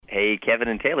Kevin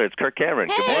and Taylor. It's Kirk Cameron.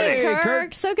 Hey, Good morning.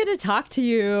 Kirk. So good to talk to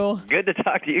you. Good to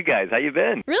talk to you guys. How you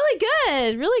been? Really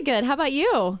good. Really good. How about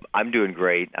you? I'm doing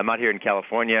great. I'm out here in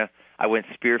California. I went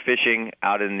spearfishing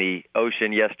out in the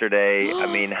ocean yesterday. I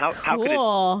mean, how could it...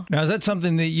 Cool. Now, is that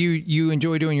something that you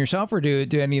enjoy doing yourself, or do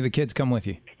any of the kids come with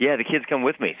you? Yeah, the kids come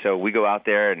with me. So we go out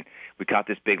there, and we caught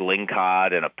this big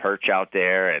lingcod and a perch out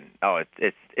there, and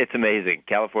it's amazing.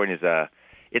 California's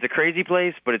it's a crazy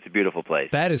place, but it's a beautiful place.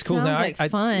 That is cool. Sounds Now, like I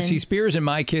fun. see spears and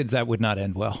my kids, that would not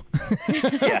end well.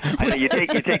 Yeah, I know. You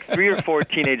take 3 or 4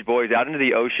 teenage boys out into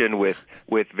the ocean with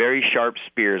very sharp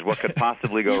spears. What could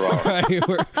possibly go wrong? Right,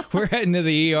 we're heading to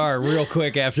the ER real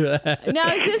quick after that.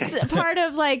 Now, is this part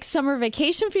of like summer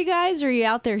vacation for you guys? Or are you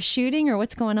out there shooting, or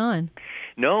what's going on?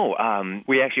 No,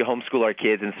 we actually homeschool our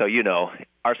kids, and so,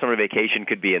 our summer vacation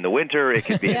could be in the winter, it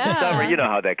could be in the summer. You know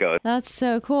how that goes. That's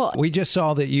so cool. We just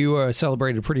saw that you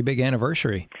celebrated a pretty big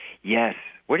anniversary. Yes.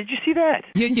 Where did you see that?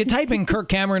 You type in Kirk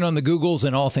Cameron on the Googles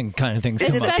and all kind of things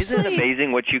come up. Isn't it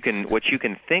amazing what you can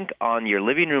think on your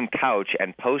living room couch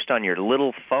and post on your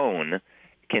little phone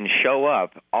can show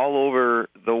up all over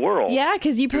the world? Yeah,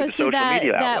 because you posted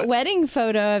that wedding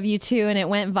photo of you two, and it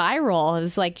went viral. It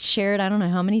was like shared, I don't know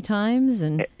how many times.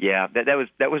 And yeah, that was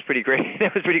pretty great.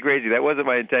 That was pretty crazy. That wasn't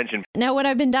my intention. Now, what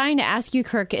I've been dying to ask you,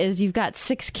 Kirk, is you've got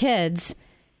 6 kids.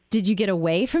 Did you get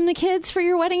away from the kids for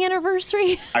your wedding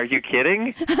anniversary? Are you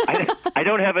kidding? I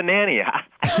don't have a nanny. I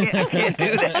can't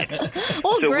do that.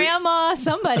 Oh, so Grandma,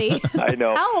 somebody. I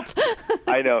know. Help.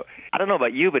 I know. I don't know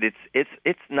about you, but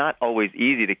it's not always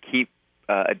easy to keep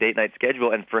a date night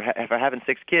schedule, and for having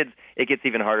 6 kids, it gets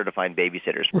even harder to find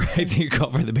babysitters. Right, you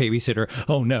call for the babysitter.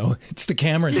 Oh no, it's the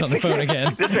Camerons on the phone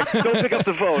again. Don't pick up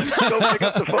the phone. Don't pick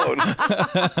up the phone.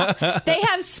 They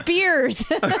have spears.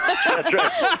 That's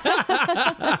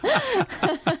right.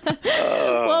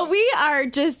 Well, we are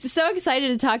just so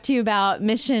excited to talk to you about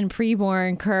Mission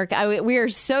Preborn, Kirk. We are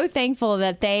so thankful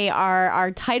that they are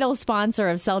our title sponsor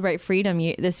of Celebrate Freedom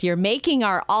this year, making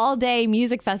our all-day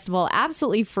music festival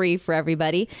absolutely free for everybody.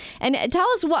 And tell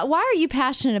us, why are you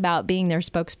passionate about being their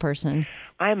spokesperson?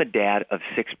 I am a dad of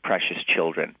 6 precious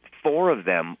children. 4 of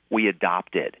them we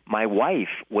adopted. My wife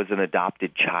was an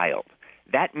adopted child.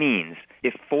 That means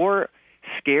if 4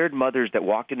 scared mothers that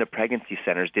walked into pregnancy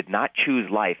centers did not choose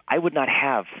life, I would not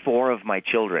have 4 of my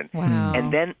children. Wow.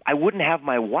 And then I wouldn't have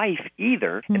my wife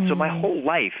either. And so my whole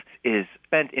life is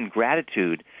spent in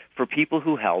gratitude for people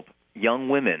who help young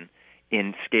women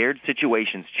in scared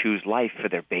situations choose life for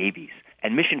their babies.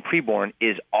 And Mission Preborn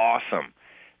is awesome.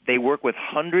 They work with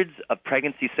hundreds of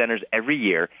pregnancy centers every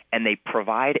year, and they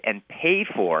provide and pay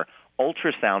for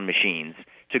ultrasound machines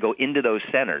to go into those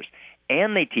centers.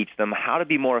 And they teach them how to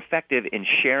be more effective in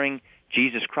sharing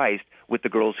Jesus Christ with the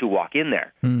girls who walk in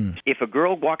there. If a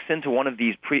girl walks into one of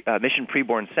these Mission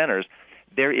Preborn centers,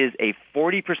 there is a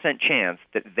 40% chance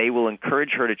that they will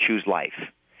encourage her to choose life.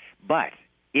 But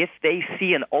if they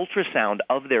see an ultrasound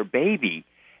of their baby,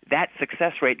 that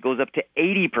success rate goes up to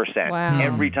 80%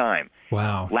 every time.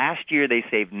 Wow. Last year, they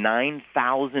saved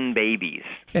 9,000 babies.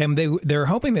 And they're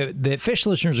hoping that Fish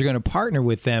listeners are going to partner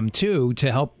with them, too, to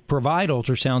help provide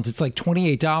ultrasounds. It's like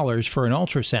 $28 for an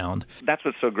ultrasound. That's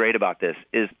what's so great about this,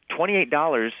 is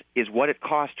 $28 is what it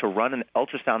costs to run an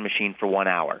ultrasound machine for 1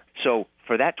 hour. So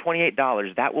for that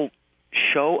 $28, that will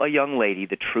show a young lady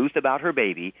the truth about her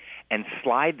baby and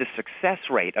slide the success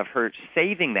rate of her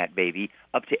saving that baby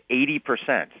up to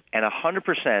 80%. And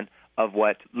 100% of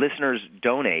what listeners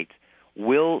donate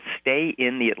will stay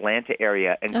in the Atlanta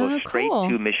area and go straight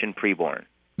to Mission Preborn.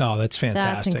 Oh, that's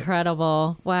fantastic. That's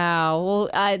incredible. Wow. Well,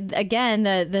 again,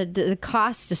 the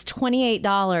cost is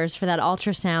 $28 for that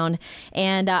ultrasound.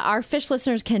 And our Fish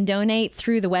listeners can donate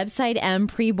through the website,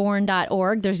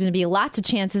 mpreborn.org. There's going to be lots of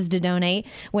chances to donate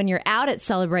when you're out at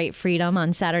Celebrate Freedom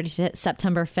on Saturday,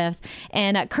 September 5th.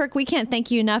 And Kirk, we can't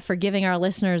thank you enough for giving our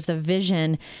listeners the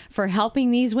vision for helping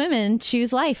these women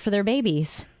choose life for their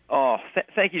babies. Oh,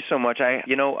 thank you so much.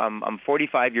 I'm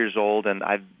 45 years old, and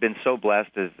I've been so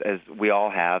blessed, as we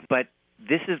all have. But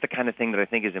this is the kind of thing that I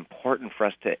think is important for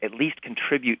us to at least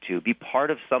contribute to, be part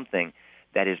of something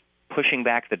that is pushing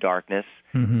back the darkness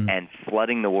and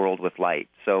flooding the world with light.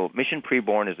 So Mission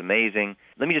Preborn is amazing.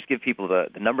 Let me just give people the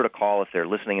number to call if they're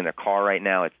listening in their car right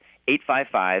now. It's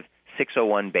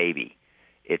 855-601-BABY.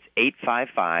 It's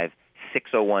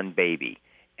 855-601-BABY.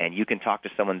 And you can talk to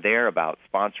someone there about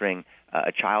sponsoring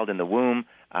a child in the womb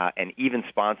and even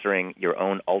sponsoring your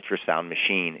own ultrasound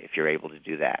machine if you're able to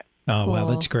do that. Oh, cool. Wow,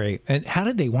 that's great. And how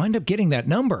did they wind up getting that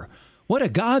number? What a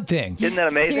God thing. Isn't that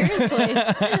amazing? Seriously.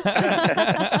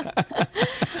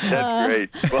 That's great.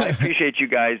 Well, I appreciate you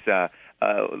guys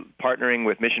partnering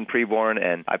with Mission Preborn,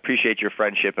 and I appreciate your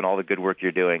friendship and all the good work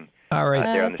you're doing. All right.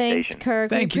 There on the thanks, station. Kirk.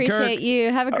 Thank we you, appreciate Kirk.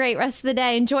 you. Have a great rest of the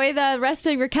day. Enjoy the rest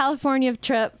of your California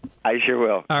trip. I sure will.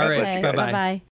 All God right. bless you guys. Bye-bye. Bye-bye.